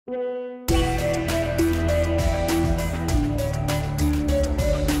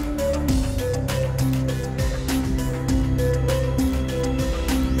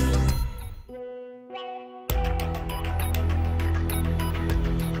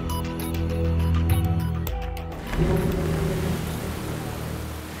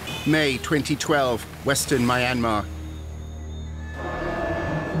May 2012, Western Myanmar.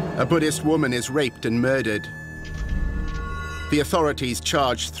 A Buddhist woman is raped and murdered. The authorities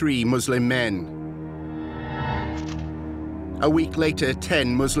charge 3 Muslim men. A week later,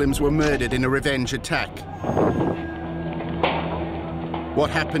 10 Muslims were murdered in a revenge attack. What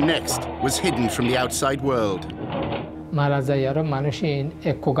happened next was hidden from the outside world.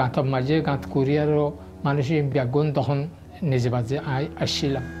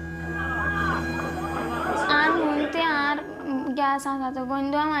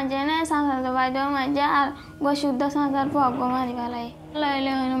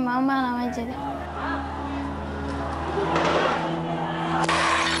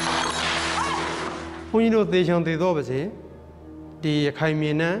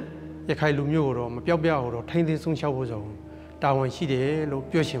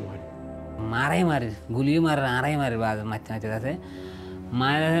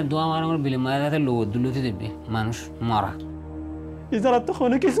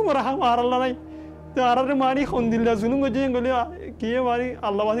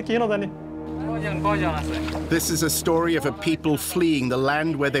 This is a story of a people fleeing the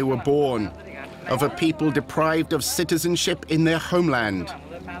land where they were born, of a people deprived of citizenship in their homeland.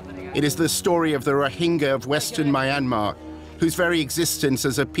 It is the story of the Rohingya of Western Myanmar, whose very existence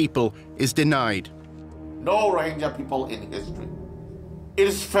as a people is denied. No Rohingya people in history. It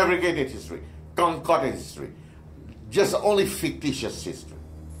is fabricated history, concocted history, just only fictitious history.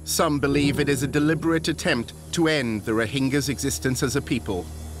 Some believe it is a deliberate attempt to end the Rohingya's existence as a people.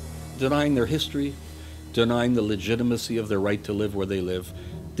 Denying their history, denying the legitimacy of their right to live where they live.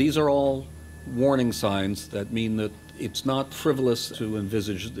 These are all warning signs that mean that it's not frivolous to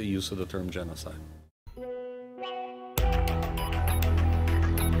envisage the use of the term genocide.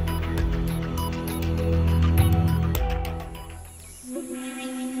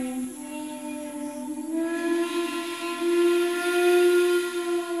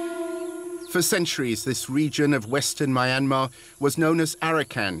 For centuries, this region of Western Myanmar was known as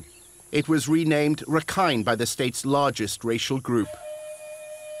Arakan. It was renamed Rakhine by the state's largest racial group.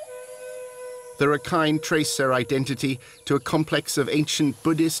 The Rakhine trace their identity to a complex of ancient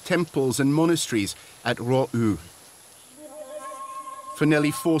Buddhist temples and monasteries at Ro-U. For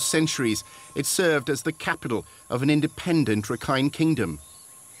nearly 4 centuries, it served as the capital of an independent Rakhine kingdom.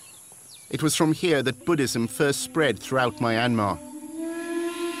 It was from here that Buddhism first spread throughout Myanmar.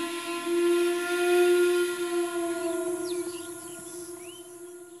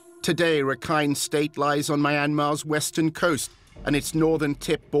 Today, Rakhine State lies on Myanmar's western coast, and its northern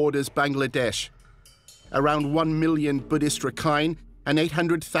tip borders Bangladesh. Around 1 million Buddhist Rakhine and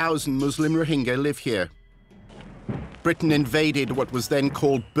 800,000 Muslim Rohingya live here. Britain invaded what was then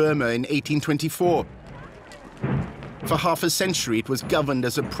called Burma in 1824. For half a century, it was governed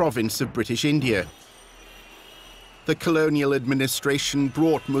as a province of British India. The colonial administration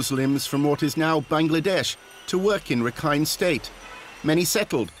brought Muslims from what is now Bangladesh to work in Rakhine State. Many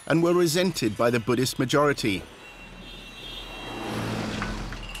settled and were resented by the Buddhist majority.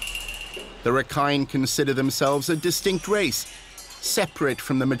 The Rakhine consider themselves a distinct race, separate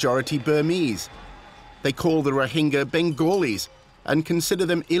from the majority Burmese. They call the Rohingya Bengalis and consider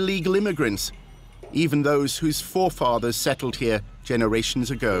them illegal immigrants, even those whose forefathers settled here generations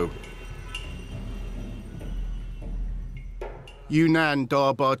ago. Yunan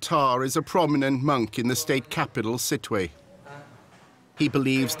Darbar Tar is a prominent monk in the state capital, Sitwe. He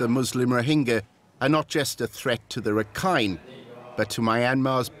believes the Muslim Rohingya are not just a threat to the Rakhine, but to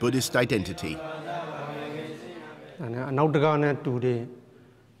Myanmar's Buddhist identity.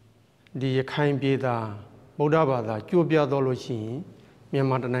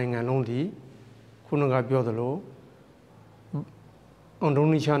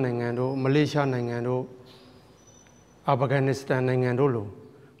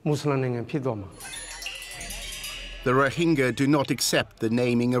 The Rohingya do not accept the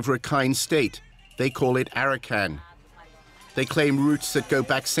naming of Rakhine State. They call it Arakan. They claim roots that go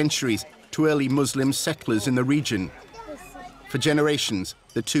back centuries to early Muslim settlers in the region. For generations,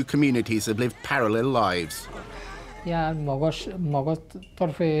 the two communities have lived parallel lives.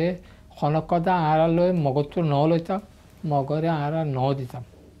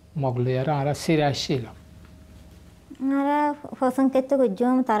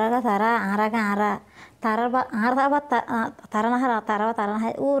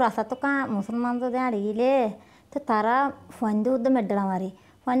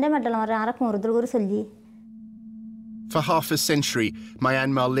 For half a century,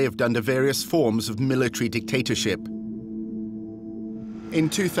 Myanmar lived under various forms of military dictatorship. In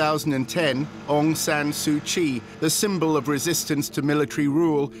 2010, Aung San Suu Kyi, the symbol of resistance to military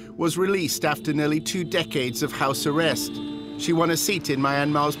rule, was released after nearly 2 decades of house arrest. She won a seat in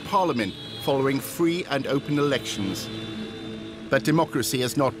Myanmar's parliament following free and open elections. But democracy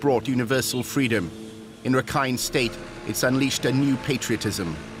has not brought universal freedom. In Rakhine State, it's unleashed a new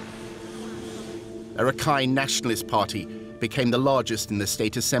patriotism. A Rakhine Nationalist Party became the largest in the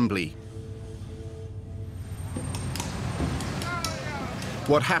state assembly.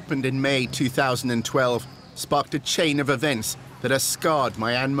 What happened in May 2012 sparked a chain of events that has scarred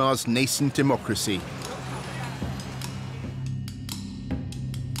Myanmar's nascent democracy.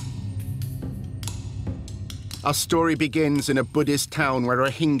 Our story begins in a Buddhist town where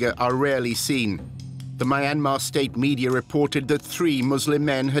Rohingya are rarely seen. The Myanmar state media reported that 3 Muslim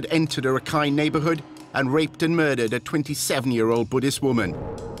men had entered a Rakhine neighborhood and raped and murdered a 27-year-old Buddhist woman.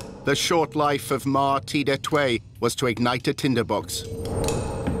 The short life of Ma Tida Tway was to ignite a tinderbox.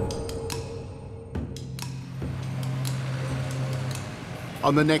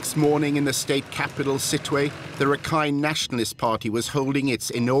 On the next morning in the state capital, Sittwe, the Rakhine Nationalist Party was holding its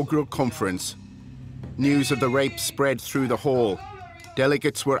inaugural conference. News of the rape spread through the hall.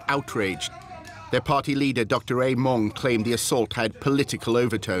 Delegates were outraged. Their party leader, Dr. A. Mong, claimed the assault had political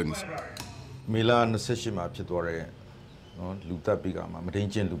overtones.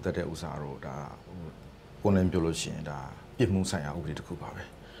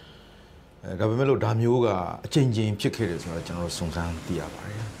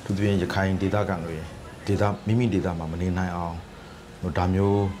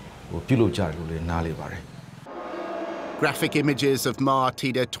 Graphic images of Ma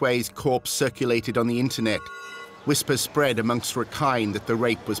Tida Tway's corpse circulated on the internet. Whispers spread amongst Rakhine that the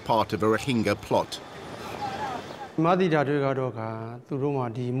rape was part of a Rohingya plot. Ma Tida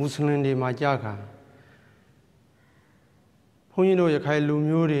Tway the Muslim de Majaga. Punino Yakai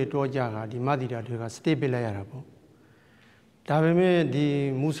Lumuri Dojaga, the Ma Tida Tway stabilizable. Daveme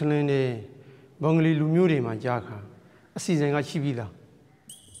the Muslim de Bangli Lumuri Majaga, a season Achivida.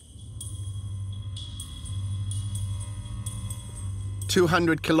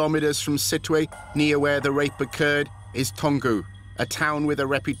 200 kilometers from Sittwe, near where the rape occurred, is Tongu, a town with a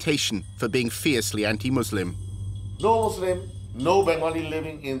reputation for being fiercely anti-Muslim. No Muslim, no Bengali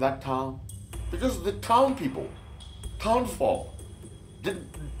living in that town, because the town people, town folk,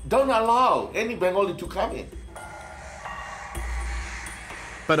 don't allow any Bengali to come in.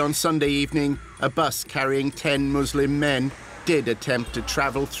 But on Sunday evening, a bus carrying 10 Muslim men did attempt to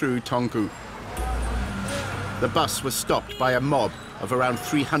travel through Tongu. The bus was stopped by a mob of around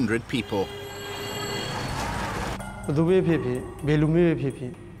 300 people.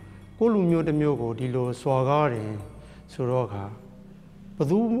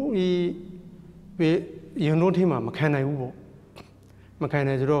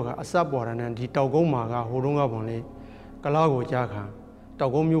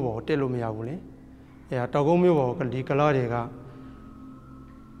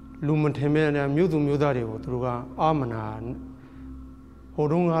 Lumatemena Mudu Mudario Druga Amana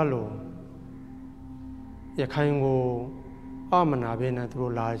Horungalo Yakaingo Amana Bena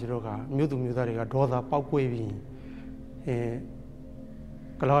through large roga, Mudu Mudariga, Doda Paukwevi,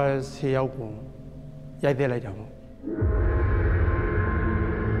 Galas Hiaupo, Yadelajamo.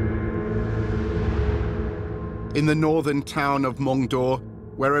 In the northern town of Mongdor,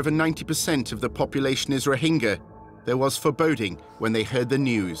 where over 90% of the population is Rohingya, there was foreboding when they heard the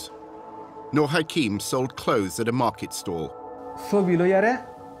news. Nur Hakim sold clothes at a market stall. So below yare,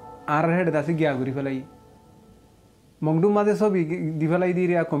 Arhead that's a Giagurifalai. Mongdumade so big, Divalai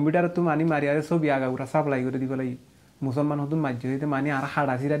diria, computer to Mani Maria so biaga, Sapla, Divalai, Musalman Hodun Majo, the Mani Ara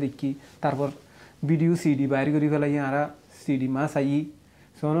Hadasira Diki, Tarfor, video CD, Barigurivalayara, CD Masai,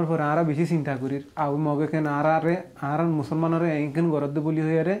 Sonor for Ara, which is in Tagurir, Awu Mogakan Ara, Aran Musalman or Ankan got the bully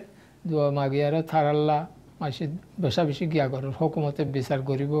here, do Magiara Tarala. Masjid Basha Bishigia got a Hokomote Bisar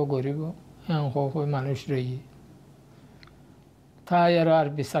Goribo, and Hoko Manushrei.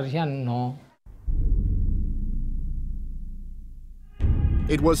 Tayar Bisarian no.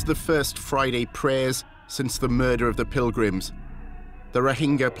 It was the first Friday prayers since the murder of the pilgrims. The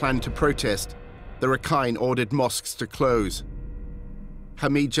Rohingya planned to protest. The Rakhine ordered mosques to close.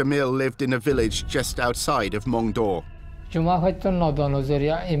 Hamid Jamil lived in a village just outside of Mongdor. Juma Hoton no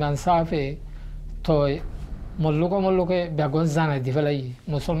Donozeria, Iman Safi, Toy. Moluke Bagonzana Divalai,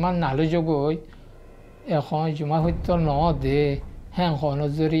 Musulman Nalojogo, Ehon Juma Hoton no de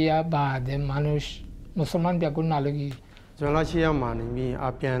Hanhonozeria ba de Manush, Musulman Diagonalogi. Zalachia Mani,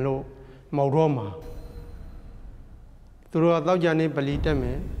 Apiano, Mauroma. Throughout Jani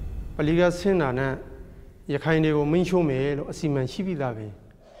Palitame, Paliga Sinana, ရခိုင်တွေကိုမင်းချိုးမယ်လို့အစီအမံရှိပြီးသားပဲ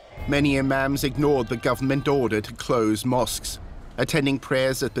Many imams ignored the government order to close mosques. Attending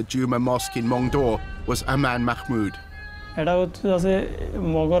prayers at the Juma Mosque in Mongdor was Aman Mahmood. এটা হচ্ছে আছে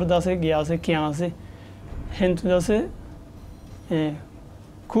মগর দাসে গিয়া আছে কিয়া আছে হিন্দু দাসে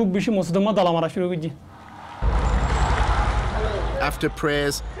খুব বেশি মুসলমান দালা মারা শুরু করছে After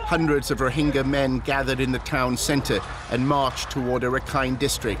prayers, hundreds of Rohingya men gathered in the town centre and marched toward a Rakhine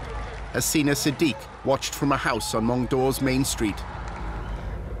district. Hasina Siddiq watched from a house on Mongdor's main street.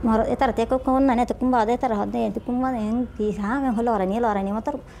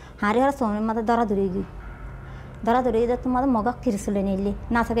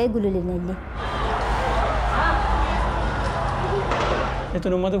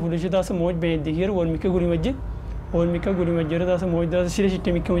 এতর মধ্যে পুলিশ দাসে মোজ বেঁধে দিয়ে ওর মিকে গুলি মারছে ওর মিকে গুলি মারছে দাসে মোজ দাসে সিরে সিটে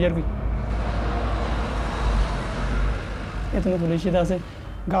মিকে মজার কই এতর পুলিশ দাসে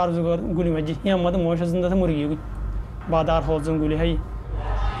গার জুগার গুলি মারছে ইয়া মধ্যে মোজ দাসে মরে গিয়ে বাদার হলজন গুলি high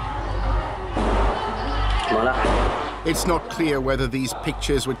It's not clear whether these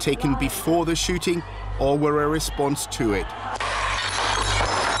pictures were taken before the shooting or were a response to it.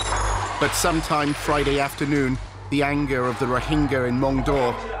 But sometime Friday afternoon, the anger of the Rohingya in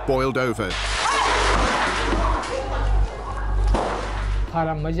Mongdor boiled over.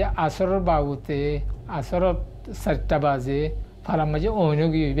 Faramaje asar baute asar sartabaze faramaje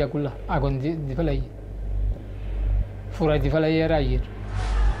onogi biakula agon difalai fura difalai rayir.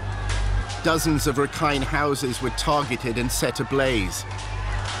 Dozens of Rakhine houses were targeted and set ablaze.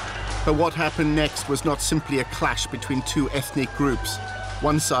 But what happened next was not simply a clash between two ethnic groups.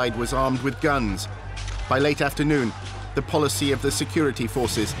 One side was armed with guns. By late afternoon, the policy of the security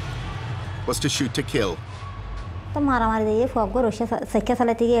forces was to shoot to kill. The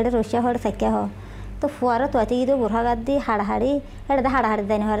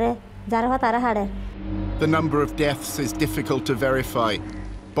number of deaths is difficult to verify.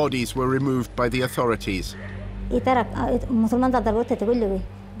 Bodies were removed by the authorities. The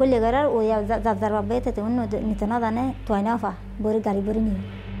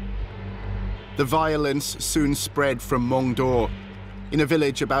violence soon spread from Mongdor. In a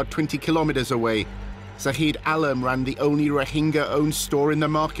village about 20 kilometers away, Zahid Alam ran the only Rohingya-owned store in the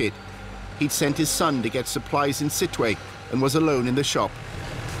market. He'd sent his son to get supplies in Sitwe and was alone in the shop.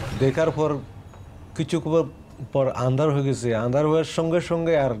 পর আন্ধার হয়ে গেছে আন্ধার হওয়ার সঙ্গে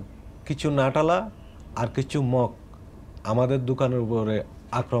সঙ্গে আর কিছু নাটালা আর কিছু mug আমাদের দোকানের উপরে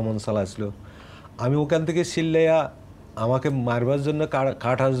আক্রমণ চালাইছিল আমি ওখান থেকে সিল্লাইয়া আমাকে মারবার জন্য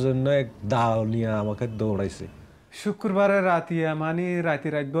কাটার জন্য এক দাও নিয়ে আমাকে দৌড়াইছে শুক্রবারের রাতিয়া মানে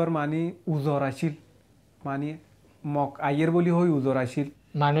রাতভর মানে উজর আসিল মানে মগ আইয়ের বলি হই উজর আসিল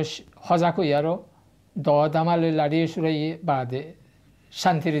মানুষ সজাগ হই আরো দামালে লাড়িয়ে সুরাইয়ে বাদে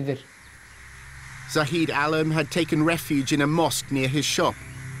শান্তিরিদের Zahid Alam had taken refuge in a mosque near his shop.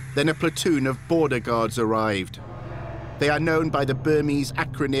 Then a platoon of border guards arrived. They are known by the Burmese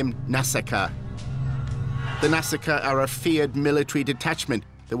acronym Nasaka. The Nasaka are a feared military detachment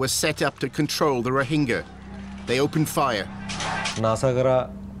that was set up to control the Rohingya. They opened fire. নাসাকারা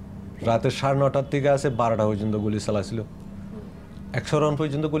রাতে 9:30 থেকে আসে 12টা পর্যন্ত গুলি চালাইছিল 100 round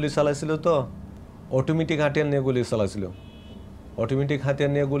পর্যন্ত গুলি চালাইছিল তো automatic হাতিয়ার নিয়ে গুলি চালাইছিল অটোমেটিক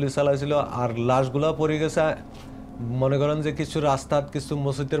হাতিয়ার নিয়ে গুলি চালাইছিল আর লাশগুলো পড়ে গেছে মনে করেন যে কিছু রাস্তাত কিছু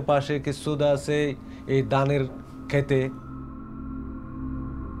মসজিদের পাশে কিছু আছে এই দানের খেতে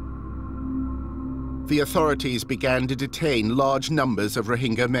The authorities began to detain large numbers of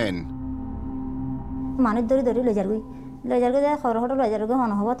Rohingya men. মানুষ ধরে লজারগো যায় খরহট লজারগো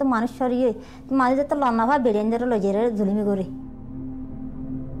হন হব তো মানুষ সরিয়ে মানুষ তো লন্নাভা বেড়েন্দের লজারে জুলুমি করে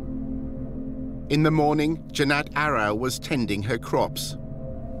In the morning, Janat Arao was tending her crops.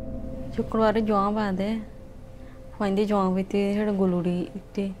 শুক্রবারে জোয়া বাঁধে ফাইন্দে জোয়া হইতে সেটা গুলুড়ি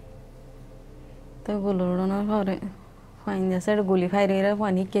ইতে তো গুলুড়ানোর পরে ফাইন্দে সেটা গুলি ফাইরে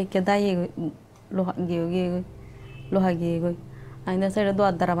পানি কে দাইয়ে লোহা গিয়ে গই আইন্দা সেটা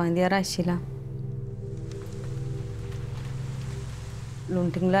দোয়ার বাঁধিয়ে আসছিলাম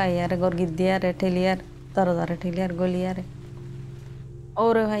লুন্টিংলা ইয়ারে গর গিদ্দিয়ারে ঠেলিয়ার দরদারে ঠেলিয়ার গলিয়ারে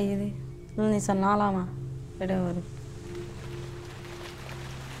ওরে ভাই নিশা নালামা এটা ওরে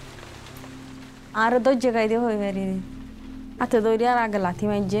আর দো জায়গায় দিয়ে হয়ে বেরি আতে দৌড়ি আর আগে লাথি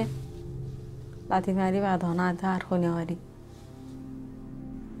মারি বা ধনা আর কোনে হরি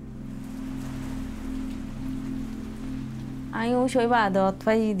আমি ও সই বাদ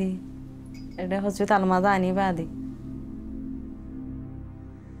অতফাই দি এটা হসপিটাল মাঝে আনি বাদে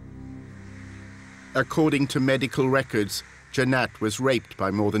According to medical records, Janat was raped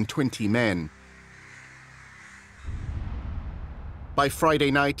by more than 20 men. By Friday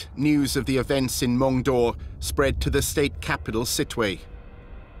night, news of the events in Mongdor spread to the state capital, Sitwe.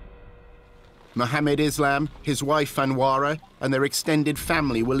 Mohammed Islam, his wife Anwara, and their extended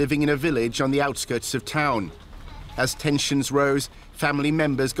family were living in a village on the outskirts of town. As tensions rose, family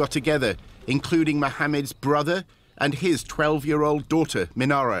members got together, including Mohammed's brother and his 12-year-old daughter,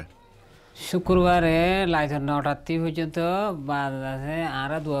 Minara. শুক্রবারে light 9টা পর্যন্ত বাদ আছে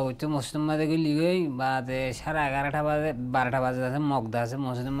আর দোয়া করতে মসজিদের মধ্যে গেলি গই বাদ 11:30 বাজে 12টা বাজে আছে মগদা আছে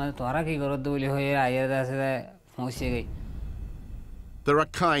মসজিদের মধ্যে তোরা কি করো দলি হয়ে আইয়ার আছে পৌঁছে গই The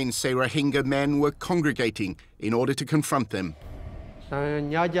Rakhine say Rohingya men were congregating in order to confront them.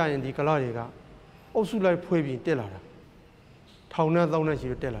 ညကြရင်ဒီကလာတွေက အုပ်စုလိုက်ဖွေးပြီးတက်လာတာထောင်နဲ့သောင်းနဲ့ရှိ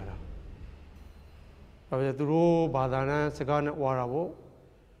တက်လာတာဒါပေမဲ့သူတို့ဘာသာနဲ့စကားနဲ့ဝါတာပေါ့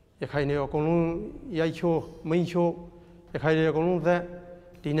ရခိုင်တွေအကုန်လုံးရိုက်ချိုးမိန်ချိုးရခိုင်တွေအကုန်လုံးသက်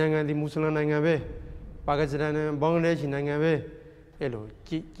ဒီနိုင်ငံဒီမွတ်စလင်နိုင်ငံပဲပါကစ္စတန်နဲ့ဘင်္ဂလားဒေ့ရှ်နိုင်ငံပဲအဲ့လို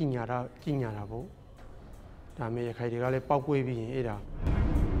ကြီးညာတာပေါ့ဒါပေမဲ့ရခိုင်တွေကလည်းပောက်ကွေးပြီးရင်အဲ့ဒါ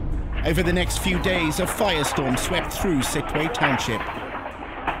Over the next few days, a firestorm swept through Sitwe Township.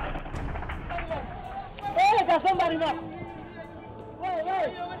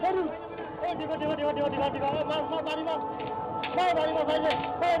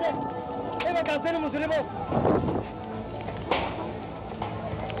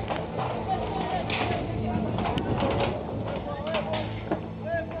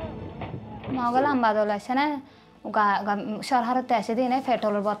 शहर ऐसे दिन है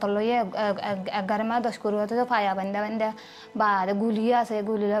पेट्रोल बोतल ये घर में 10 करोड़ तो फाया बंदे बाद गुलिया से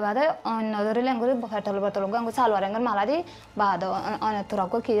गुलिया बाद नदर लेंगुर पेट्रोल बोतल गंगु सालवार अंगर माला दी बाद अन तुरा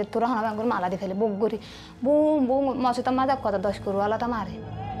को की तुरा हना अंगर माला दी फेले बुगुरी बू मौसम तमा दा को 10 करोड़ वाला तमारे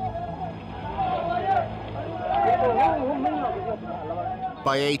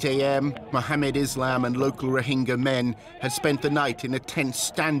By 8 a.m., Mohammed Islam and local Rohingya men had spent the night in a tense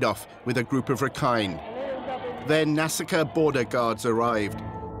standoff with a group of Rakhine. Then Nasaka border guards arrived.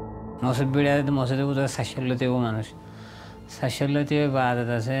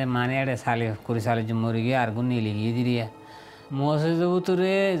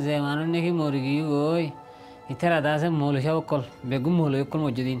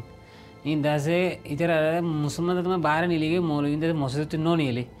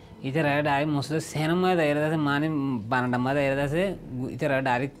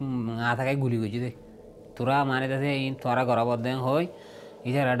 तुरा माने जैसे इन तोरा गौरव बद्दे होय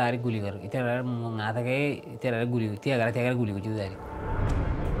इधर डायरेक्ट गुली कर इधर माथा के इधर गुली त्यागर गुली को जुदा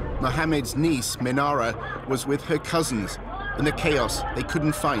Mohammed's niece Minara was with her cousins. In the chaos, they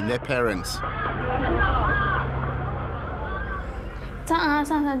couldn't find their parents.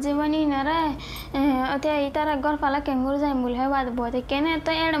 जीवनी न रे अते इतारा घर फाला केंगुर जाय मुले बाद बोते केने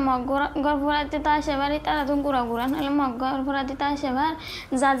तो एड मगर घर फुरा दिता शेवार इतारा तुम गुरा गुरा नले मगर फुरा दिता शेवार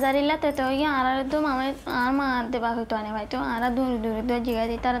जाजारिला ते तो या आरा तो मामे मा देबा होतो आने भाई तो आरा दूर दूर तो जिगा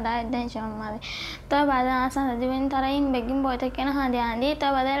दितारा दाय टेंशन मारे तो बाद आसा जीवन तारा इन बेगिन बोते केने हांदे हांदे तो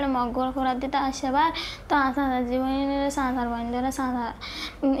बाद एड मगर फुरा दिता शेवार तो आसा जीवन ने सांसार बंदे सांसार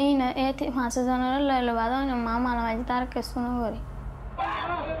इन ए फांस जनर ले बाद मा माला भाई तार के सुनो गरी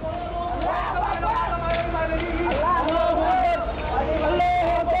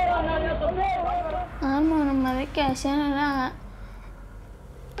कैसे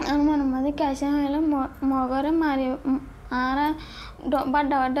मगर मारी आरा बड़ा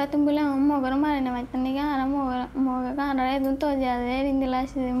बड़ा तुम बोले हम मगर मारे ना बचने के आरा मगर का आरा इधर तो ज्यादा रिंदिला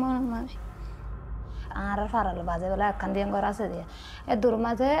से मोर मारे आरा फारल बाजे बोला कंदियं करा से दिया ए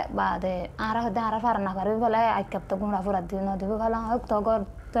दुर्मा से बादे आरा फारना करे बोला आई कब तो गुंडा फुरा दी न दिबो खाला तो कर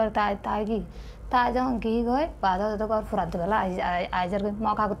तागी ताजा की गए बाद तो कर फुरा दी बोला आजर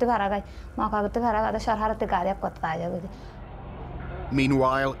मौका कुत्ते फारा बाद शहर ते गाड़ी को ताजा गए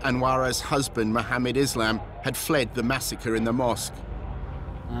Meanwhile, Anwara's husband, Mohammed Islam, had fled the massacre in the mosque.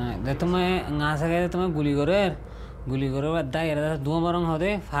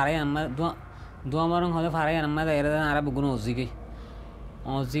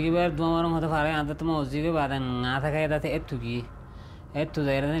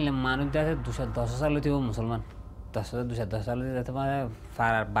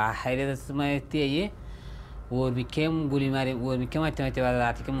 और बिकेम गुली मारे और बिकेम आते बाद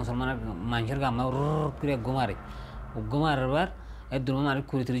रात के मुसलमान मांझर गाम में पूरे गुमार बार ए दुर्मा मारे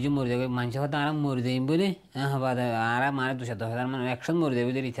कुरी तुरी जो मोर जाए मांझर होता आराम मोर जाए बोले हाँ बाद आराम मारे 200,000 मन एक्शन मोर जाए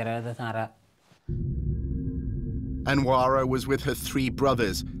उधर इधर आता सारा Anwara was with her 3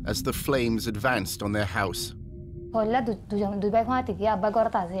 brothers as the flames advanced on their house. होला दुबई फाती की अब्बा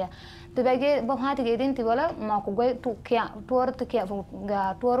करता है दुबई के फाती के दिन थी बोला माँ को गए टूर तो क्या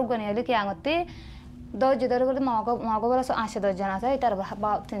टूर गने वाले क्या होते दो जिधर को मौको बोला सो आशे दो जना था इधर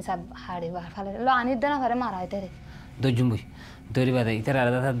बाप तीन सब हाड़ी बाहर फाले लो आनी इधर ना फाले मारा इधर दो जुम्बुई दोरी बात है इधर आ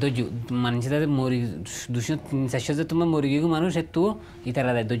रहा था दो जु मानसी था मोरी दूसरे तीन सच्चे से तुम्हें मोरी की मानो से तो इधर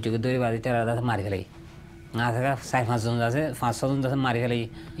आ रहा है दो जगह दोरी बात इधर आ रहा था मारी फलाई ना था साइड 500 जैसे मारी फलाई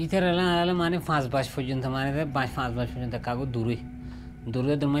इधर आ रहा माने 5 फुजन था माने थे 5 फुजन तक का को दूरी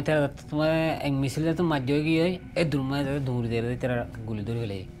में इधर तुम्हें एक मिसल तो मत जोगी है एक दूर में इधर दूर दे रहे इधर गुली दूरी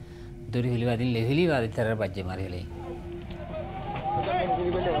फलाई दूरी फली बात लेवली बात इधर बच्चे मारी फलाई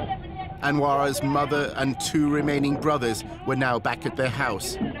Anwara's mother and 2 remaining brothers were now back at their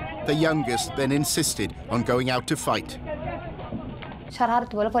house. The youngest then insisted on going out to fight.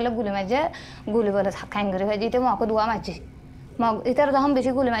 शरारत बोला पहले गुली बोला खाएंगे रे जीते मौको दुआ मची मौक इधर तो हम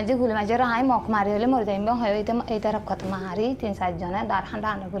बेसी गुली मची रहा है मौक मारी वाले मर जाएंगे हम इधर खत्म मारी 3-7 जने दार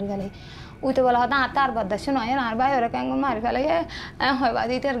हंडाने पूरी गली उते बोला होता तार बदश नहीं ना भाई और कहेंगे मारी वाले ये है बात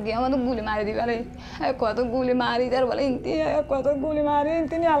इधर गया मतलब गुली मारी दी वाले को तो गुली मारी इधर बोले इंती है को तो गुली मारी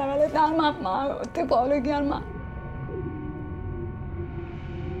इंती नहीं आला वाले तार मार ते बोले क्या मार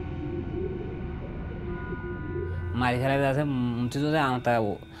मारी खेला जाता है मुझे तो आता है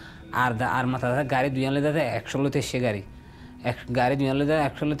वो आर मत आता है गाड़ी दुनिया ले जाता है एक्चुअली तेज़ गाड़ी दुनिया ले जाता है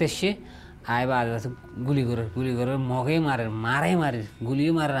एक्चुअली तेज़ आए बाद जाता है गुली कर मौके मारे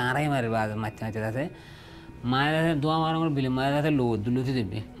गुली मारे बाद मचते जाते हैं मारे जाते हैं 2 मारों को बिल मारे जाते हैं दुलू थी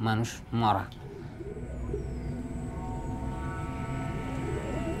दिव्य मानुष मारा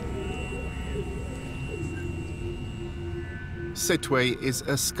Sittwe is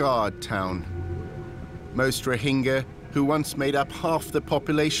a scarred town. Most Rohingya, who once made up half the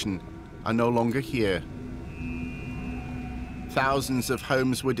population, are no longer here. Thousands of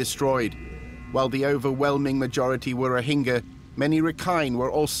homes were destroyed. While the overwhelming majority were Rohingya, many Rakhine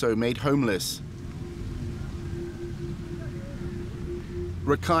were also made homeless.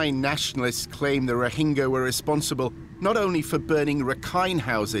 Rakhine nationalists claim the Rohingya were responsible not only for burning Rakhine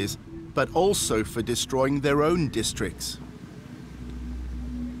houses, but also for destroying their own districts.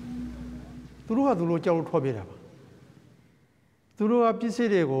 Turu api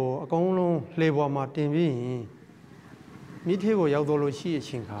sere ko akong long lebo ma tinbi mi the ko yaw do lo shi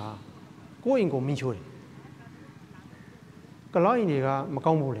chin kha ko in ko mi chwe ka la in de ka ma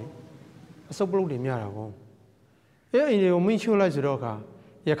kaung bo le asok blok de mya da ko e in de ko mi chwe lai so do ka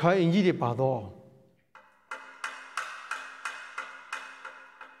yakha in ji de pa do.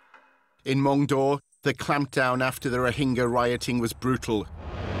 In Mongdor, the clampdown after the Rohingya rioting was brutal.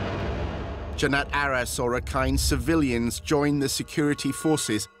 Janat Ara saw Rakhine civilians join the security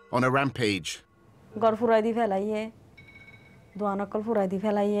forces on a rampage. Gorfuradi felaiye, duanakal furadi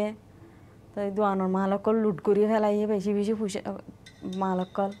felaiye, tai duanor malakal loot kori felaiye, beshi push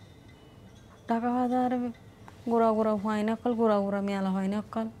malakal. Taka hadar gura hoinakal gura miala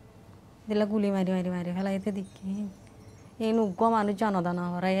hoinakal. Dila guli mari felaiye te dikki. Enu go manu jana dana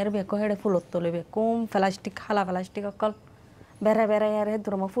hora yer beko hede fulottole bekom plastic hala plastic akal. Nur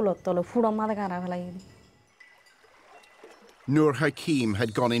Hakim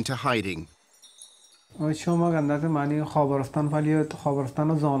had gone into hiding.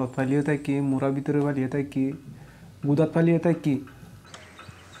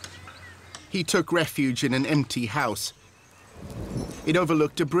 He took refuge in an empty house. It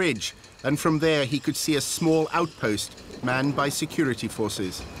overlooked a bridge, and from there he could see a small outpost manned by security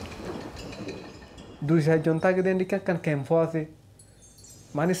forces. Over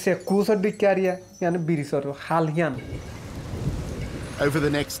the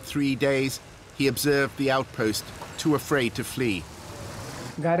next 3 days, he observed the outpost, too afraid to flee.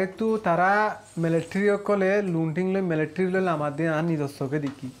 Garetu tara military kole lunting le military le lamade ani dosoke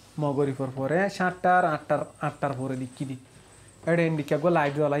diki mogori for shattar attar for diki ede indika go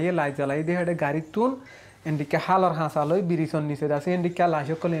light jalai de ede garitun indika halar hasaloi birison nise dase indika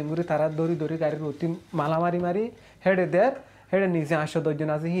lasho kole enguri tara dori gari rotin mala mari hede der hede nise asho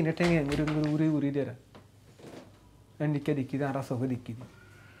dojona ase hine tenge enguri uri dera indika diki dara soke diki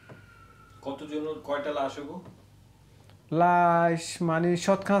কতজনের কয়টা লাশ গো লাশ মানে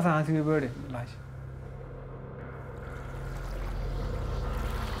শতখান হাসিবে বড়ে লাশ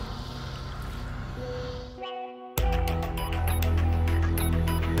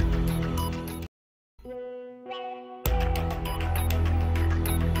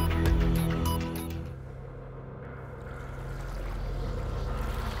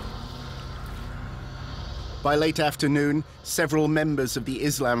By late afternoon, several members of the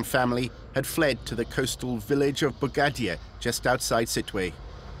Islam family had fled to the coastal village of Bugadia, just outside Sittwe.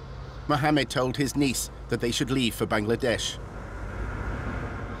 Mohammed told his niece that they should leave for Bangladesh.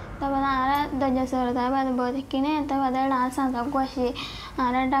 Taban ara doja sora ta bad bote kine ta bad na san ta kwashi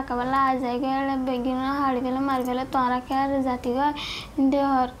ara daka bala jagala begina hargala margala tara kar zatiga inde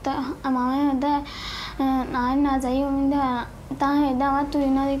horta amama da na jayi umda ta heda ma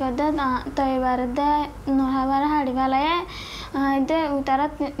turina dikada ta ibarada no habara hargala ye de utara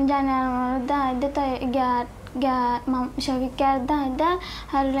jana da de ta ga mam shavikar da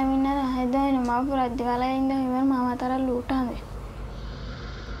harlamina heda no ma pura divala inde himer mama tara luta.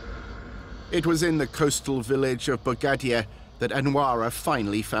 It was in the coastal village of Bogadia that Anwara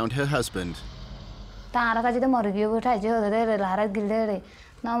finally found her husband.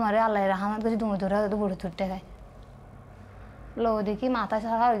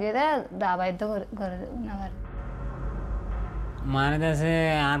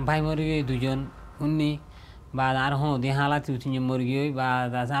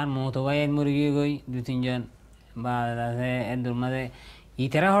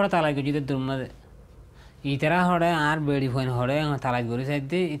 Itera hora talai ko jide durma itera hora ar bedi phone hora talai gori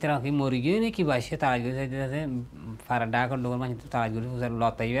saide itera ki mori gyo ne ki bashe talai gori saide ase farada ko dogon man talai gori fusar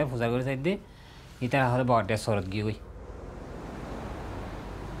lotai be fusar gori saide itera hora borde sorat gyo goi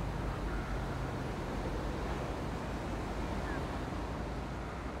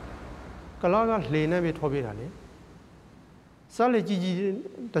Kalaga lena be thobe da le sale ji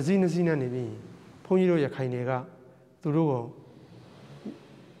tazina zina ne bi phonji ro yakhai ne ga tu ro ko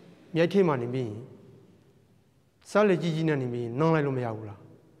မြိုက်ထဲမှာနေပြီးစားလေကြီးကြီးနဲ့နေပြီးနှောင်းလိုက်လို့မရဘူးလား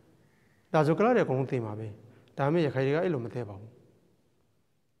ဒါဆိုကလာတဲ့အကုန်လုံးသိမှာပဲဒါပေမဲ့ရခိုင်တွေကအဲ့လိုမသိပါဘူး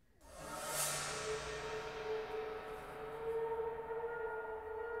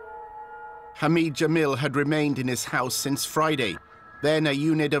Hamid Jamil had remained in his house since Friday. Then a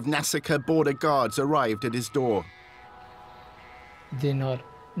unit of Nasaka border guards arrived at his door. Dinor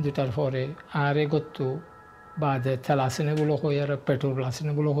dutar fore are gottu بعد ثلاثين بلو خوير petrol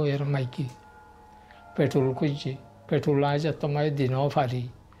لاسين بلو خوير مايكي petrol كوجي petrol لاجة تماي دينو فاري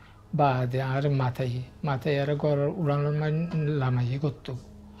بعد عار ماتاي عار غور وران ما لاماي غوتو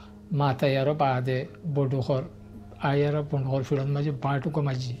ماتاي عار بعد بودو خور عار بونخور فيلون ماجي باتو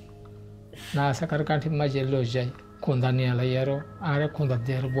كماجي ناسا كاركانتي ماجي لوجاي كونداني على يارو عار كوندا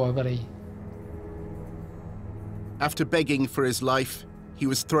دير بوغري. After begging for his life, he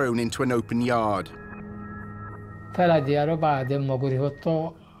was thrown into an open yard. فلاديارو بعد مغوري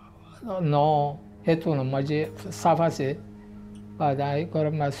هتو نو هتو نماجي سافاسي بعد اي كور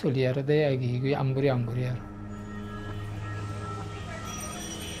مسؤوليار ده اگي امبوري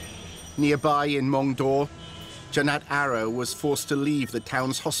Nearby in Mongdor, Janat Ara was forced to leave the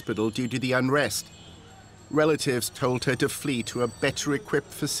town's hospital due to the unrest. Relatives told her to flee to a better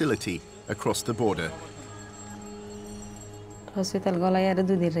equipped facility across the border. Hospital gola yare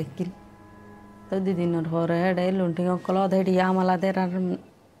du direkil तो दीदी नर हो रहे हैं day लुंटिंग कलो धेड़ी या मला दे रहा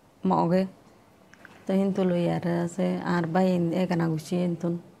मौगे तो हिंदू लो यार से आर बाई एक ना कुछ हिंदू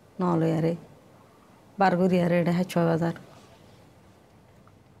नौ लो यारे बारगुरी यारे डे है 6000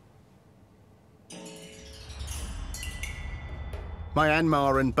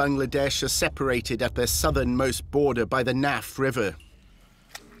 Myanmar and Bangladesh are separated at their southernmost border by the Naf River.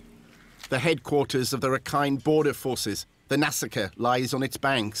 The headquarters of the Rakhine Border Forces, the Nasaka, lies on its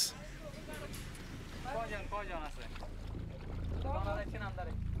banks.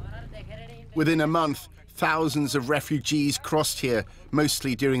 Within a month, thousands of refugees crossed here,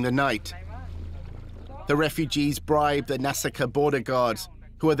 mostly during the night. The refugees bribed the Nasaka border guards,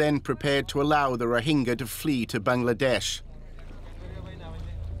 who are then prepared to allow the Rohingya to flee to Bangladesh.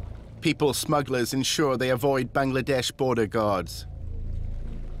 People smugglers ensure they avoid Bangladesh border guards.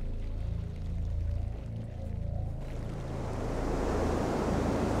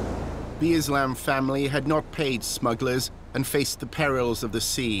 The Islam family had not paid smugglers and faced the perils of the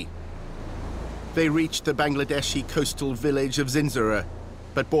sea. They reached the Bangladeshi coastal village of Zinzara,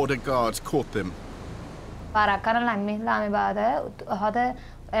 but border guards caught them.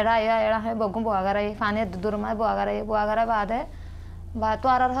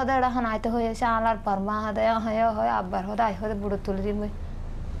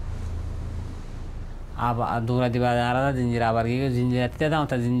 अब दूरा दिवा आ रहा था ginger आबार की ginger आते था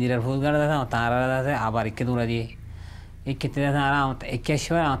तो जिंजीर फूल कर रहा था तारा रहा था आबार के दूरा दिए एक कितने था आ रहा था एक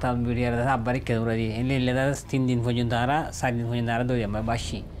कैश वाला था वीडियो रहा था आबार के दूरा दिए इन्हें लेता था 3 दिन फौजन तारा 7 दिन फौजन तारा 2 दिन में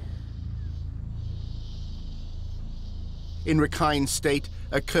बाशी. In Rakhine State,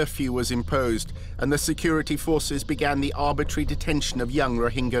 a curfew was imposed, and the security forces began the arbitrary detention of young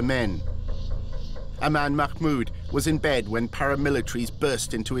Rohingya men. Aman Mahmood was in bed when paramilitaries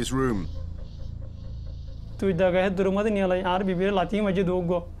burst into his room. Tu daga duruma de niala ar bibir lati maje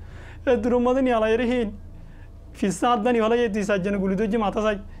dogo duruma de niala rehin fisad da niala ye tisajjan gulido je mata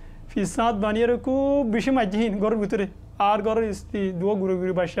sai ফিসাদ বানিয়ে খুব বেশি মাঝহীন ঘরের ভিতরে আর ঘরের স্ত্রী দুও গুরু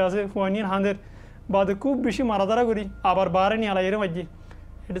গুরু বাসা আছে ফুয়ানির হাঁদের বাদে খুব বেশি মারাধারা করি আবার বারে নিয়ে আলাই এর মাঝে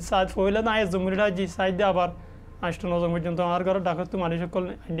এটা সাইড ফইলে না জমিটা জি সাইড দিয়ে আবার 8-9 পর্যন্ত আর ঘরে ডাকত তো মানুষ সকল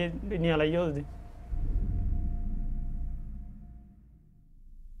নিয়ে আলাইও দিই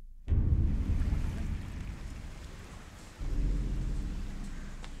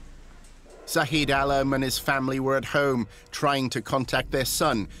Zahid Alam and his family were at home trying to contact their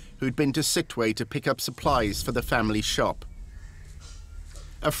son, who'd been to Sitwe to pick up supplies for the family shop.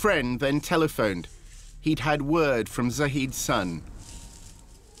 A friend then telephoned. He'd had word from Zahid's son.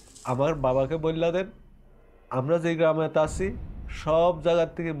 আমার বাবাকে বললা দেন আমরা যে গ্রামে আছি সব জায়গা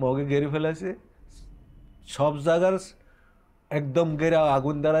থেকে মগে ঘেরে ফেলেছে সব জায়গার একদম ঘেরা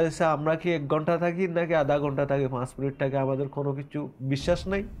আগুন দাঁড়াইছে আমরা কি 1 ঘন্টা থাকি নাকি আধা ঘন্টা থাকি 5 মিনিট থাকি আমাদের কোনো কিছু বিশ্বাস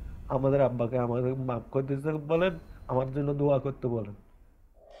নাই আমাদের আব্বাকে আমাদের মাফ করে দিতে বলেন আমার জন্য দোয়া করতে বলেন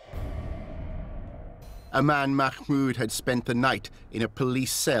Aman Mahmoud had spent the night in a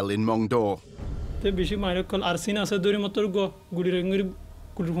police cell in Mongdor. তে বেশি মাইরে কল আরসিনা আছে দরি মতর গো গুড়ি রঙের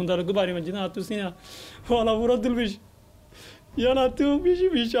গুড়ি ফোনদার গো বাড়ি মাঝে না তুই সিনা ওলা পুরো দিল বেশি ইয়া না তুই বেশি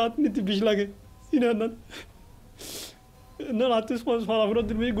বেশি হাত নিতে বেশি লাগে সিনা না না তুই ওলা পুরো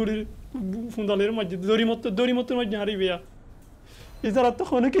দিল বেশি গুড়ি ফোনদালের মাঝে দরি মতর মাঝে হারি বেয়া ইজারা তো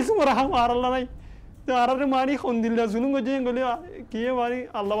কোনো কিছু মারা মারাল্লা নাই তো আরারে মারি খন দিলা জুনুম গজে গলি কি মারি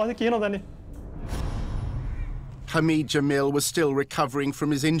আল্লাহ বাসে কি না জানে Hamid Jamil was still recovering from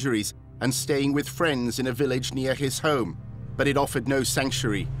his injuries and staying with friends in a village near his home, but it offered no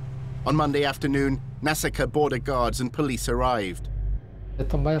sanctuary. On Monday afternoon, Nasaka border guards and police arrived.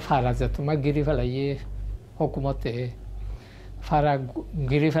 তোমার ফারা যে তোমার গিরি ফেলাই হুকুমতে ফারা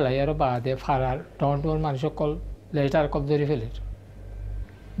গিরি ফেলাই আর বাদে ফারার ডন মানুষ call letter call ধরে ফেলে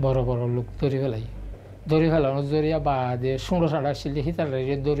বড় বড় লোক ধরে ফেলাই ধরে ফেলানোর জরিয়া বাদে 16 আসলে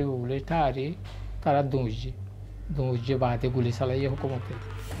হিতারে ধরে বলে তারি তারা দুজে বাদে গুলি চালাই হুকুমতে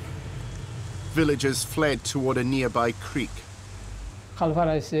Villagers fled toward a nearby creek.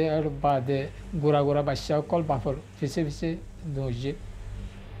 খালফারা এসে আর বাদে গোড়া বাচ্চা কল বাফর ফিসে দুজে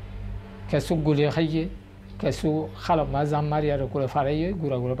কেসু গুলি খাইয়ে কেসু খালাম্মা জাম্মারি আর করে ফারাইয়ে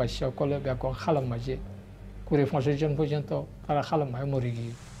গোড়া বাচ্চা কলে বেকন খালাম্মা যে 20-25 জন পর্যন্ত তারা খালাম্মায় মরে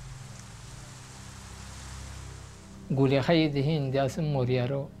গিয়ে গুলি খাইয়ে দেখি ইন্ডিয়া আছে মরি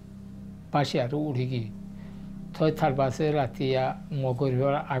আরো পাশে আরো উড়ে গিয়ে থই থার বাসে রাতিয়া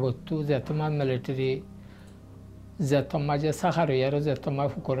মগরিবার আগতো যে তোমার মিলিটারি যে তোমার যে সাহারি আর যে তোমার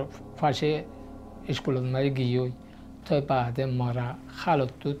ফুকর পাশে স্কুলত মারি গিয়ে থই বাদে মরা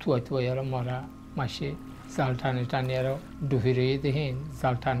খালত তুই আর মরা মাসে জাল টানি আর ডুবিরে দেখেন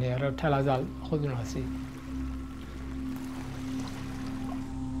জাল টানি আর ঠেলা জাল হদুন আছে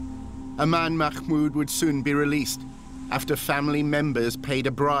Aman Mahmoud would soon be released after family members paid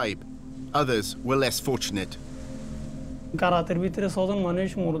a bribe. Others were less fortunate. কারাতের ভিতরে 6 জন মানুষ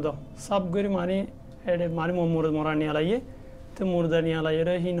মুর্দা সব গরি মানি এডে মারি মরা নিয়ে আলাইয়ে তো মুর্দা নিয়ে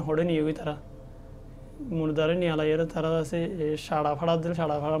আলাইয়ে হিন হড়ে নিয়ে গই তারা মুর্দারে নিয়ে আলাইয়ে তারা আছে সাড়া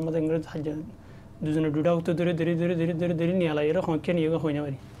ফাড়ার মধ্যে ইংরেজ হাজার দুজনে দুটা উত্তর ধরে নিয়ে আলাইয়ে হঁকে নিয়ে হই না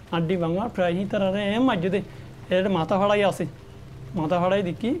পারি আড্ডি বাংলা প্রায় তারা এম মাঝে দে এর মাথা ফাড়াই আছে মাথা ফাড়াই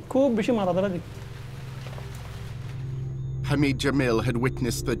দেখি খুব বেশি মাথা ধরা দেখি Hamid Jamil had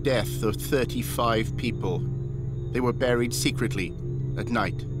witnessed the death of 35 people. They were buried secretly at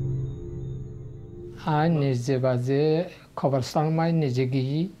night. নিজে বাজে খবরস্থান মাই নিজে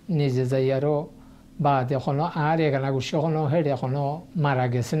গিয়ে নিজে যাই আরো বাদ এখনো আর এখানে গুছি এখনো হেড এখনো মারা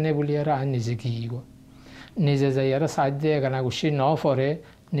গেছেন নে বলি আর নিজে গিয়ে গো নিজে যাই আর সাইড দিয়ে এখানে গুছি ন পরে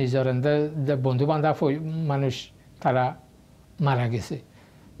নিজের বন্ধু বান্ধব মানুষ তারা মারা গেছে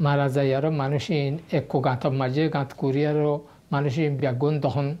মারা যাই আর মানুষ এক গাঁতর মাঝে গাঁত করি আর মানুষ ব্যাগুন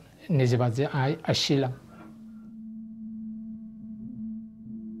তখন নিজে বাজে আসছিলাম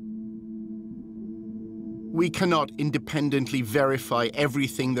We cannot independently verify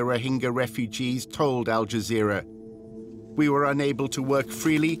everything the Rohingya refugees told Al Jazeera. We were unable to work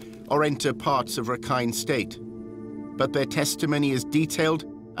freely or enter parts of Rakhine State, but their testimony is detailed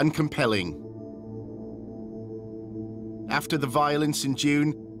and compelling. After the violence in June,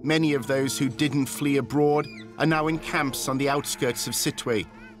 many of those who didn't flee abroad are now in camps on the outskirts of Sitwe.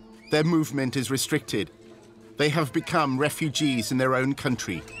 Their movement is restricted. They have become refugees in their own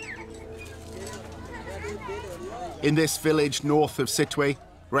country. In this village north of Sitwe,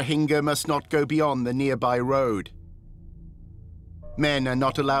 Rohingya must not go beyond the nearby road. Men are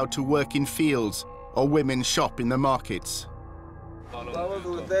not allowed to work in fields or women shop in the markets.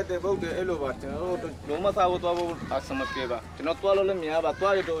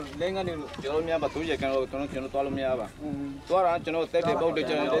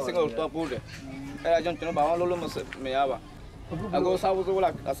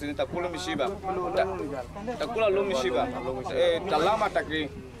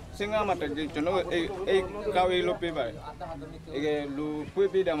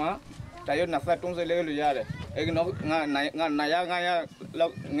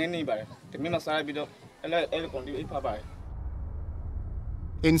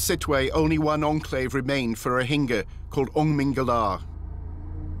 In Sittwe, only one enclave remained for Rohingya, called Ongmingala.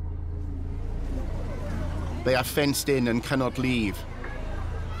 They are fenced in and cannot leave.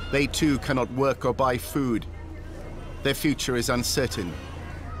 They too cannot work or buy food. Their future is uncertain.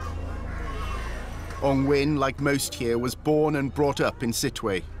 Ong Win, like most here, was born and brought up in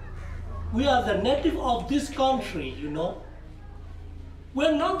Sittwe. We are the native of this country, you know.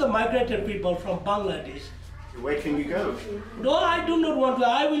 We're not the migrated people from Bangladesh. Where can you go? No, I do not want to.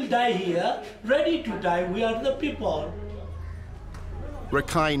 I will die here, ready to die. We are the people.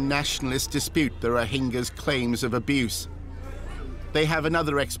 Rakhine nationalists dispute the Rohingya's claims of abuse. They have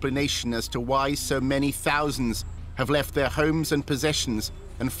another explanation as to why so many thousands have left their homes and possessions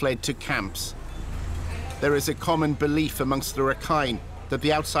and fled to camps. There is a common belief amongst the Rakhine that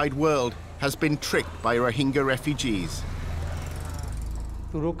the outside world has been tricked by Rohingya refugees.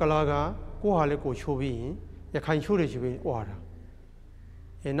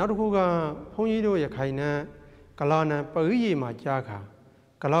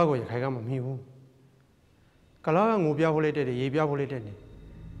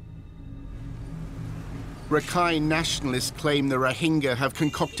 Rakhine nationalists claim the Rohingya have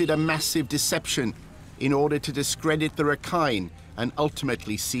concocted a massive deception in order to discredit the Rakhine and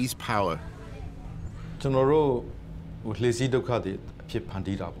ultimately seize power.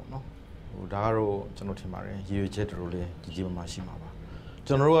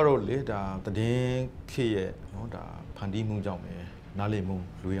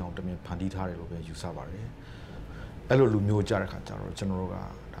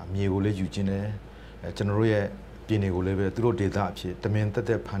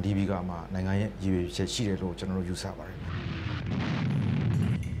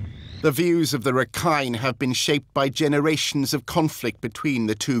 The views of the Rakhine have been shaped by generations of conflict between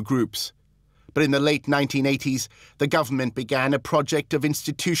the two groups. But in the late 1980s, the government began a project of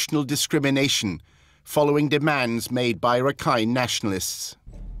institutional discrimination, following demands made by Rakhine nationalists.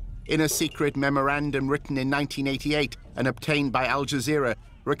 In a secret memorandum written in 1988 and obtained by Al Jazeera,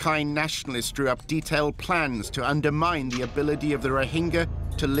 Rakhine nationalists drew up detailed plans to undermine the ability of the Rohingya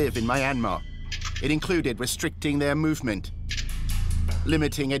to live in Myanmar. It included restricting their movement,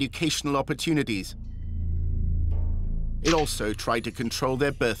 limiting educational opportunities. It also tried to control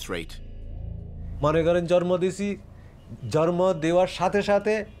their birth rate. মনে করেন জন্ম দিছি জন্ম দেওয়ার সাথে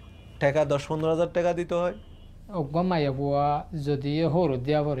সাথে টাকা 10-15,000 টাকা দিতে হয় অগমায়া বুয়া যদি হরো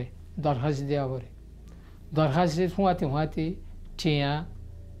দেয়া পরে দরখাস্ত দেয়া পরে দরখাস্ত হুয়াতি টিয়া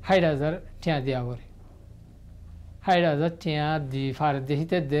 6000 টিয়া দেয়া পরে 6000 টিয়া দি ফার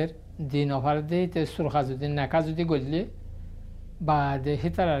দেহিতে দের দি নফার দেহিতে সুরখা যদি নাকা যদি গজলে বাদ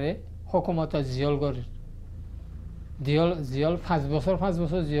হিতারারে হুকুমত জিয়ল করে জিয়ল 5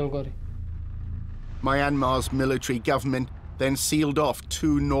 বছর জিয়ল করে Myanmar's military government then sealed off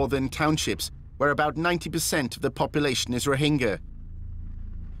 2 northern townships where about 90% of the population is Rohingya.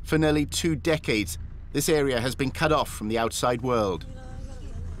 For nearly 2 decades, this area has been cut off from the outside world.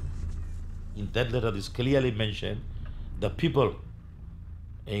 In that letter, it is clearly mentioned the people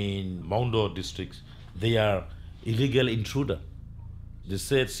in Mondo districts, they are illegal intruder. They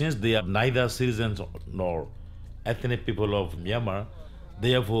said since they are neither citizens nor ethnic people of Myanmar,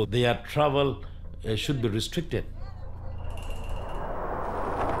 therefore their travel should be restricted.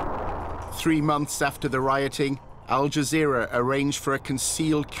 3 months after the rioting, Al Jazeera arranged for a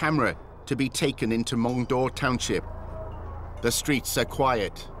concealed camera to be taken into Mongdor Township. The streets are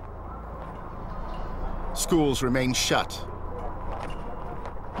quiet. Schools remain shut.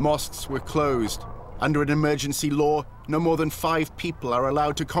 Mosques were closed. Under an emergency law, no more than 5 people are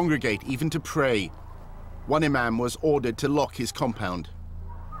allowed to congregate, even to pray. One imam was ordered to lock his compound.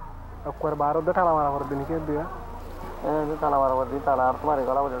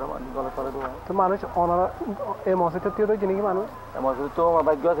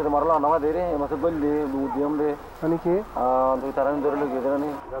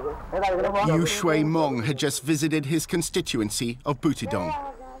 Yu Shui Mong had just visited his constituency of Butidong.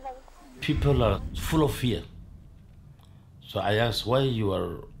 People are full of fear. So I asked why you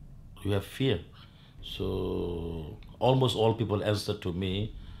have fear. So almost all people answered to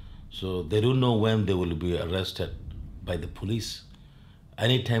me. So they don't know when they will be arrested by the police.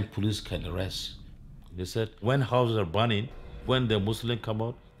 Anytime police can arrest. They said when houses are burning, when the Muslim come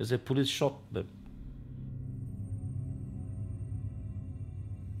out, they say police shot them.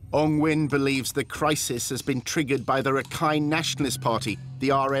 Ong Win believes the crisis has been triggered by the Rakhine Nationalist Party, the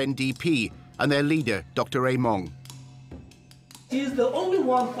RNDP, and their leader, Dr. Among. He is the only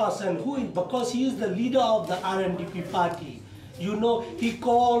one person who, because he is the leader of the RNDP party, you know, he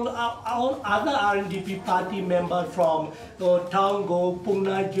called our other RNDP party members from Tango,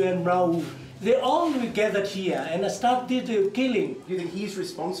 Pungnaju, and Rau. They all gathered here and started killing. Do you think he's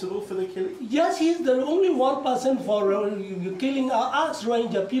responsible for the killing? Yes, he's the only one person for killing us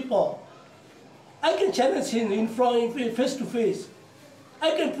Rohingya people. I can challenge him in front, face to face.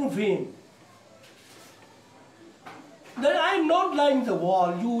 I can prove him. Then I'm not lying the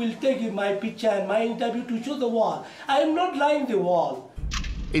wall. You will take my picture and my interview to show the wall. I'm not lying the wall.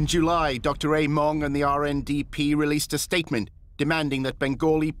 In July, Dr. Among and the RNDP released a statement demanding that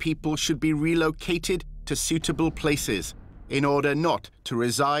Bengali people should be relocated to suitable places in order not to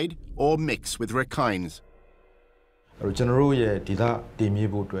reside or mix with Rakhines. General ye dida demi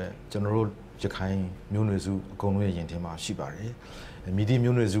botwe general Rakhine Myonezu akono ye yintin ma shi pare. Midi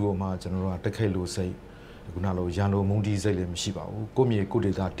Myonezu ko ma general takhai lo sai kuna lo yan lo mungdi sai le mashi ba bu. Ko mye ko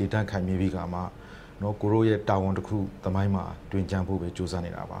data detan khai mi bi ka ma no ko ro ye tawon takhu tamai ma twin chan pho be josa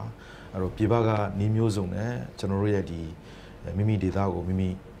nida ba. Aro piba ka ni myo song ne general ye di Mimi data go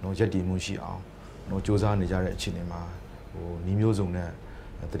Mimi no yatti mu shi aw no josa ne ja de achin ma ho ni myo song ne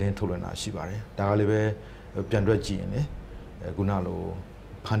tadin thot lwan na shi pare. Da ka le be pyan twet ji yin le kuna lo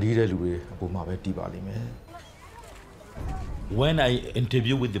phandi de lu de apo ma be ti ba li me. When I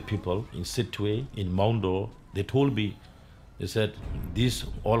interviewed with the people in Sitwe, in Maundo, they told me, they said, these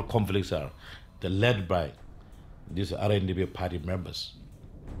all conflicts are led by these RNDP party members.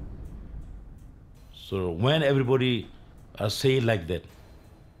 So when everybody are saying like that,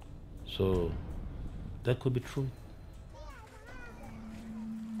 so that could be true.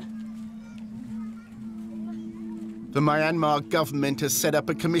 The Myanmar government has set up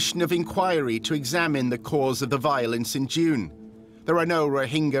a commission of inquiry to examine the cause of the violence in June. There are no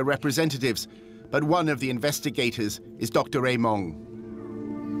Rohingya representatives, but one of the investigators is Dr. Among.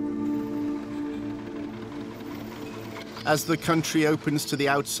 As the country opens to the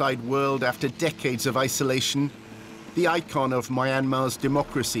outside world after decades of isolation, the icon of Myanmar's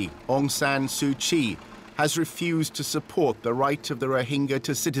democracy, Aung San Suu Kyi, has refused to support the right of the Rohingya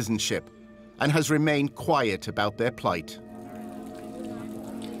to citizenship and has remained quiet about their plight.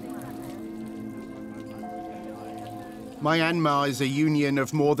 Myanmar is a union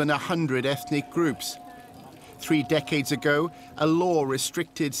of more than 100 ethnic groups. 3 decades ago, a law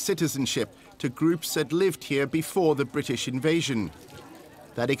restricted citizenship to groups that lived here before the British invasion.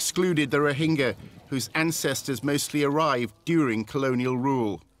 That excluded the Rohingya, whose ancestors mostly arrived during colonial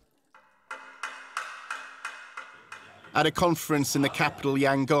rule. At a conference in the capital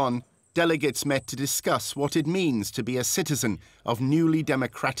Yangon, delegates met to discuss what it means to be a citizen of newly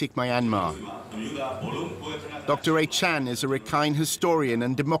democratic Myanmar. Dr. A. Chan is a Rakhine historian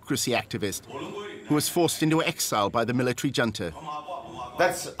and democracy activist who was forced into exile by the military junta.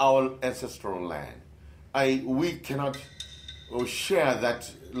 That's our ancestral land. We cannot share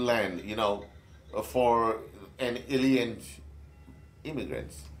that land, you know, for an alien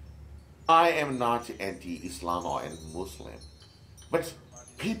immigrants. I am not anti-Islam or anti-Muslim, but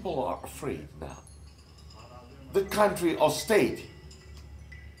people are afraid now. The country or state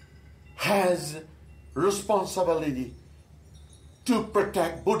has responsibility to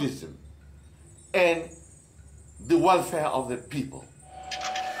protect Buddhism and the welfare of the people.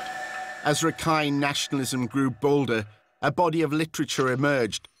 As Rakhine nationalism grew bolder, a body of literature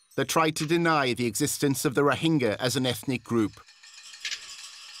emerged that tried to deny the existence of the Rohingya as an ethnic group.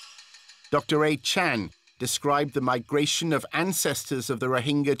 Dr. A. Chan described the migration of ancestors of the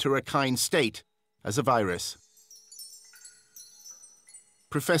Rohingya to Rakhine state as a virus.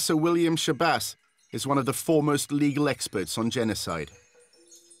 Professor William Shabazz is one of the foremost legal experts on genocide.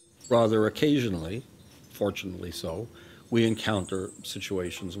 Rather occasionally, fortunately so, we encounter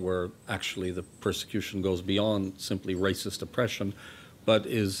situations where actually the persecution goes beyond simply racist oppression, but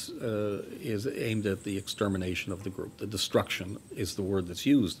is aimed at the extermination of the group. The destruction is the word that's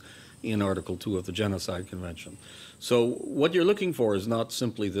used in Article 2 of the Genocide Convention. So what you're looking for is not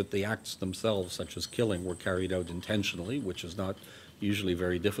simply that the acts themselves, such as killing, were carried out intentionally, which is not usually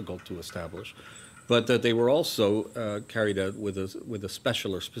very difficult to establish, but that they were also carried out with a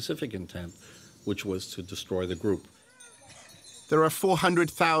special or specific intent, which was to destroy the group. There are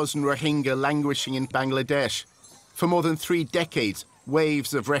 400,000 Rohingya languishing in Bangladesh. For more than 3 decades,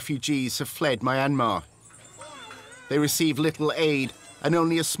 waves of refugees have fled Myanmar. They receive little aid, and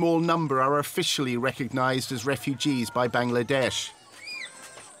only a small number are officially recognized as refugees by Bangladesh.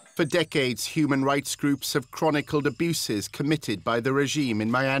 For decades, human rights groups have chronicled abuses committed by the regime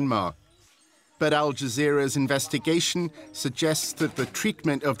in Myanmar. But Al Jazeera's investigation suggests that the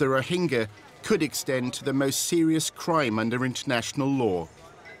treatment of the Rohingya could extend to the most serious crime under international law,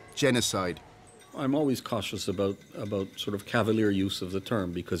 genocide. I'm always cautious about sort of cavalier use of the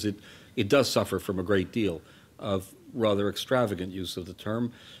term, because it does suffer from a great deal of rather extravagant use of the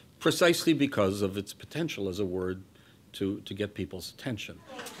term, precisely because of its potential as a word to get people's attention.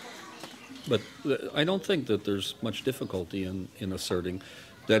 But I don't think that there's much difficulty in asserting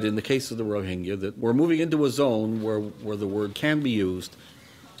that in the case of the Rohingya, that we're moving into a zone where the word can be used.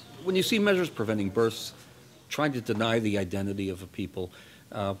 When you see measures preventing births, trying to deny the identity of a people,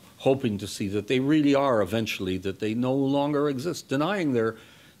 hoping to see that they really are eventually, that they no longer exist, denying their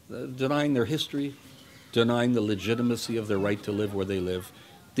history, denying the legitimacy of their right to live where they live.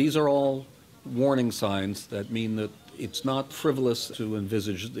 These are all warning signs that mean that it's not frivolous to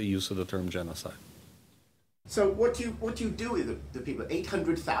envisage the use of the term genocide. So what do you do with the people?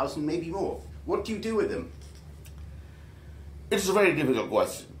 800,000, maybe more. What do you do with them? It's a very difficult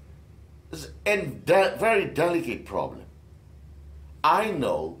question. It's a very delicate problem. I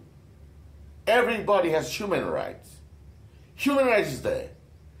know everybody has human rights. Human rights is there.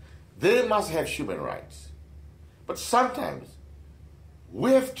 They must have human rights. But sometimes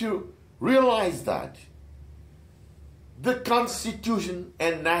we have to realize that the Constitution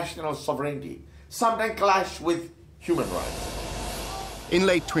and national sovereignty sometimes clash with human rights. In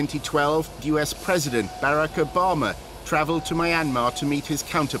late 2012, US President Barack Obama traveled to Myanmar to meet his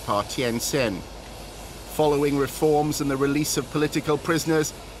counterpart Thein Sein. Following reforms and the release of political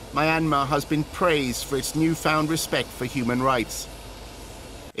prisoners, Myanmar has been praised for its newfound respect for human rights.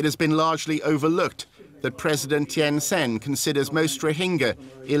 It has been largely overlooked that President Thein Sein considers most Rohingya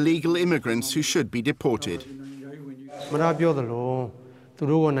illegal immigrants who should be deported.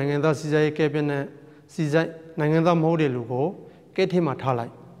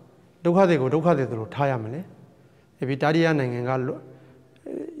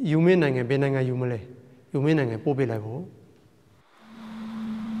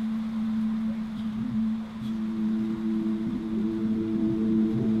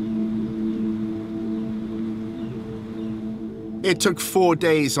 It took 4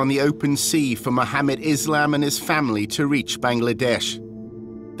 days on the open sea for Mohammed Islam and his family to reach Bangladesh.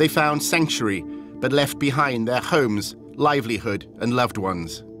 They found sanctuary, but left behind their homes, livelihood, and loved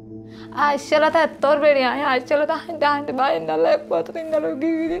ones.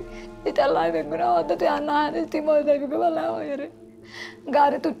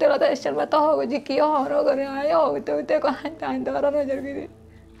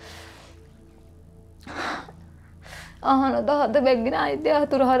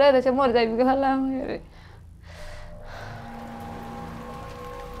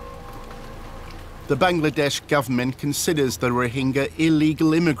 The Bangladesh government considers the Rohingya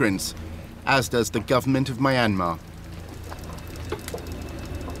illegal immigrants, as does the government of Myanmar.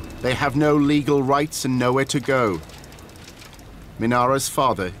 They have no legal rights and nowhere to go. Minara's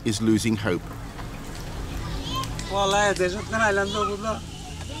father is losing hope.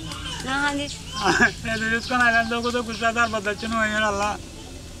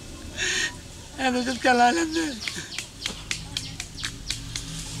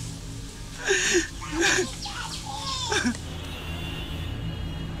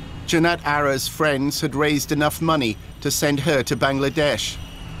 Janat Ara's friends had raised enough money to send her to Bangladesh.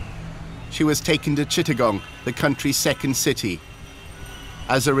 She was taken to Chittagong, the country's second city.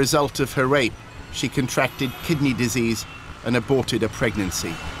 As a result of her rape, she contracted kidney disease and aborted a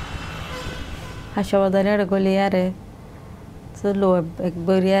pregnancy.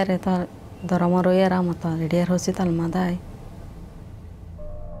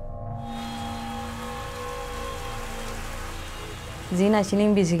 Zina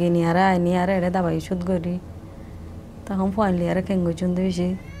chiling bisigi niara ere dabai shud gori ta hum point liara kengo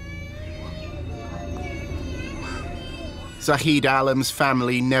chundu. Zahid Alam's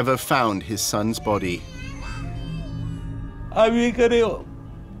family never found his son's body. Abi kare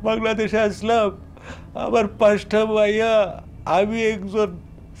Bangladesh Islam abar pashta bhaiya abi ekjon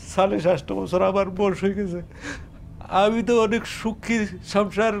sale shashto bosor abar bosh hoye geche আমি তো অনেক সুখী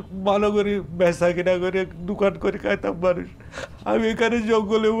সংসার ভালো করে বেচা কিনা করে দোকান করে খাইতাম মানুষ। আমি এখানে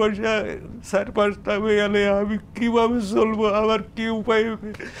জঙ্গলে বসে 4-5টা গেলে আমি কিভাবে চলবো, আমার কি উপায় হবে,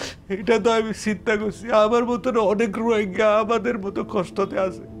 এটা তো আমি চিন্তা করছি। আমার মতন অনেক রোহিঙ্গা আমাদের মতো কষ্টতে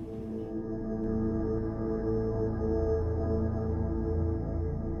আছে।